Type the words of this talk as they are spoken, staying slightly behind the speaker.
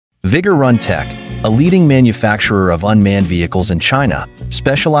Vigorun Tech, a leading manufacturer of unmanned vehicles in China,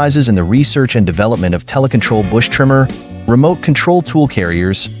 specializes in the research and development of telecontrol bush trimmer, remote control tool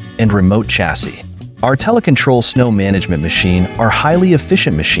carriers, and remote chassis. Our telecontrol snow management machine are highly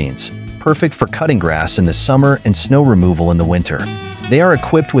efficient machines, perfect for cutting grass in the summer and snow removal in the winter. They are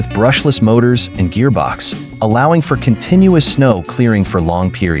equipped with brushless motors and gearbox, allowing for continuous snow clearing for long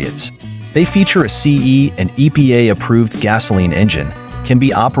periods. They feature a CE and EPA-approved gasoline engine, can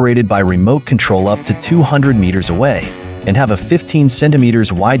be operated by remote control up to 200 meters away, and have a 15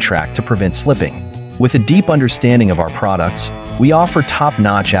 centimeters wide track to prevent slipping. With a deep understanding of our products, we offer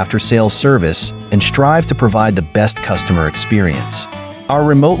top-notch after-sales service and strive to provide the best customer experience. Our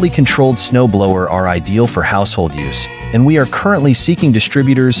remotely controlled snowblower are ideal for household use, and we are currently seeking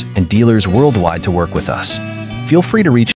distributors and dealers worldwide to work with us. Feel free to reach